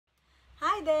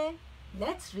Hi there.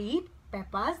 Let's read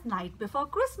Peppa's Night Before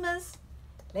Christmas.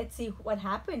 Let's see what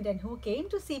happened and who came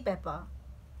to see Peppa.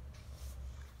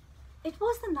 It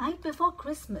was the night before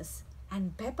Christmas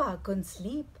and Peppa couldn't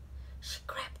sleep. She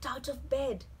crept out of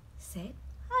bed, said,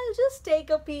 "I'll just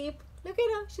take a peep." Look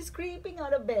at her, she's creeping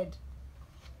out of bed.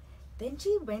 Then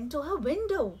she went to her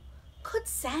window. Could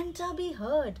Santa be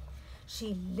heard?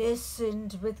 She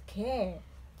listened with care.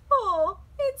 Oh,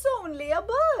 it's only a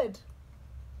bird.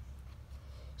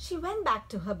 She went back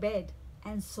to her bed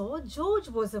and saw George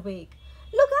was awake.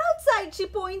 "Look outside," she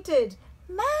pointed.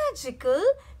 "Magical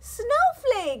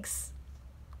snowflakes."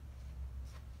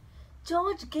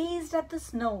 George gazed at the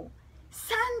snow.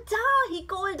 "Santa," he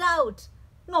called out.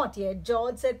 "Not yet,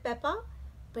 George," said Peppa,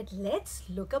 "but let's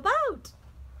look about."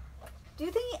 Do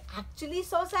you think he actually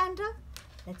saw Santa?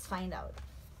 Let's find out.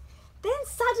 Then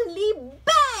suddenly,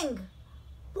 bang!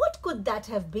 What could that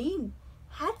have been?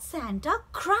 Had Santa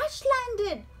crash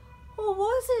landed? Or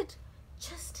was it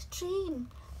just a dream?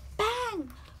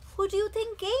 Bang! Who do you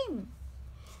think came?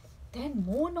 Then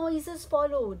more noises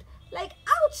followed, like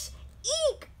ouch,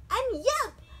 eek, and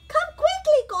yelp. "Come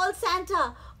quickly," called Santa.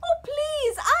 "Oh,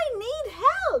 please, I need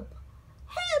help."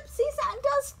 Help! See,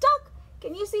 Santa's stuck.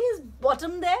 Can you see his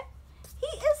bottom there?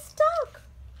 He is stuck.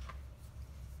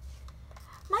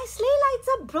 "My sleigh lights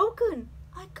are broken.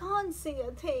 I can't see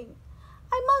a thing.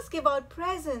 I must give out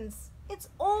presents. It's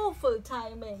awful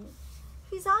timing."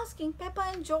 He's asking Peppa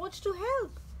and George to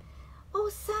help. "Oh,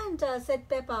 Santa," said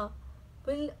Peppa,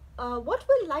 what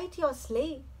will light your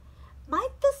sleigh?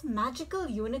 Might this magical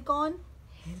unicorn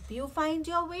help you find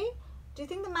your way?" Do you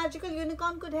think the magical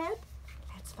unicorn could help?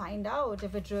 Let's find out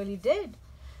if it really did.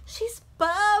 "She's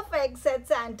perfect," said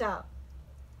Santa.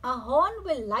 "Our horn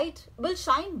will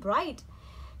shine bright.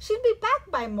 She'll be back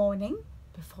by morning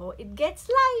before it gets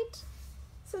light."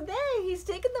 So there, he's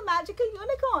taken the magical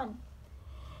unicorn.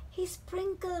 He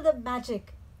sprinkled the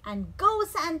magic and "Go,"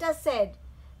 Santa said.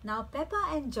 "Now Peppa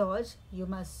and George, you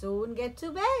must soon get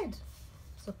to bed."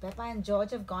 So Peppa and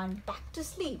George have gone back to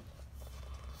sleep.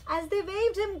 As they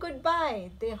waved him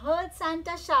goodbye, they heard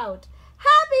Santa shout,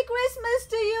 "Happy Christmas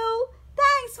to you!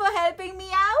 Thanks for helping me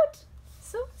out."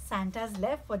 So Santa's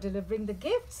left for delivering the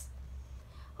gifts.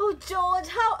 "Oh, George,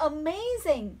 how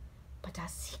amazing! But our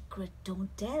secret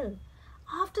don't tell.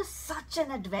 After such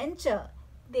an adventure,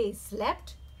 they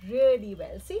slept really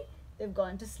well." See, they've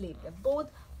gone to sleep. They're both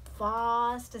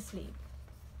fast asleep.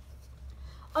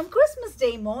 On Christmas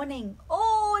Day morning,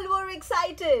 all were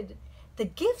excited. The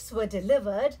gifts were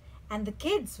delivered and the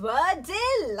kids were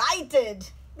delighted.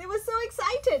 They were so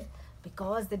excited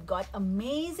because they'd got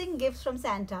amazing gifts from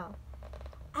Santa.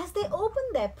 As they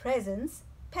opened their presents,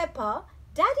 Peppa,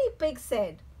 Daddy Pig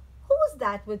said, "Who's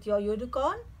that with your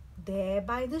unicorn? There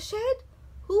by the shed?"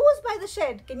 Who was by the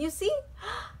shed? Can you see?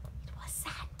 It was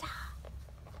Santa.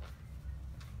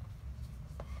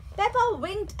 Peppa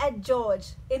winked at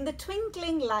George in the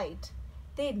twinkling light.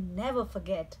 They'd never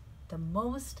forget the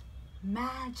most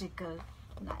magical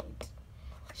night.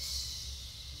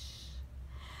 Shh.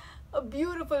 A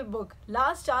beautiful book.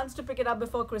 Last chance to pick it up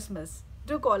before Christmas.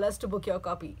 Do call us to book your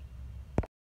copy.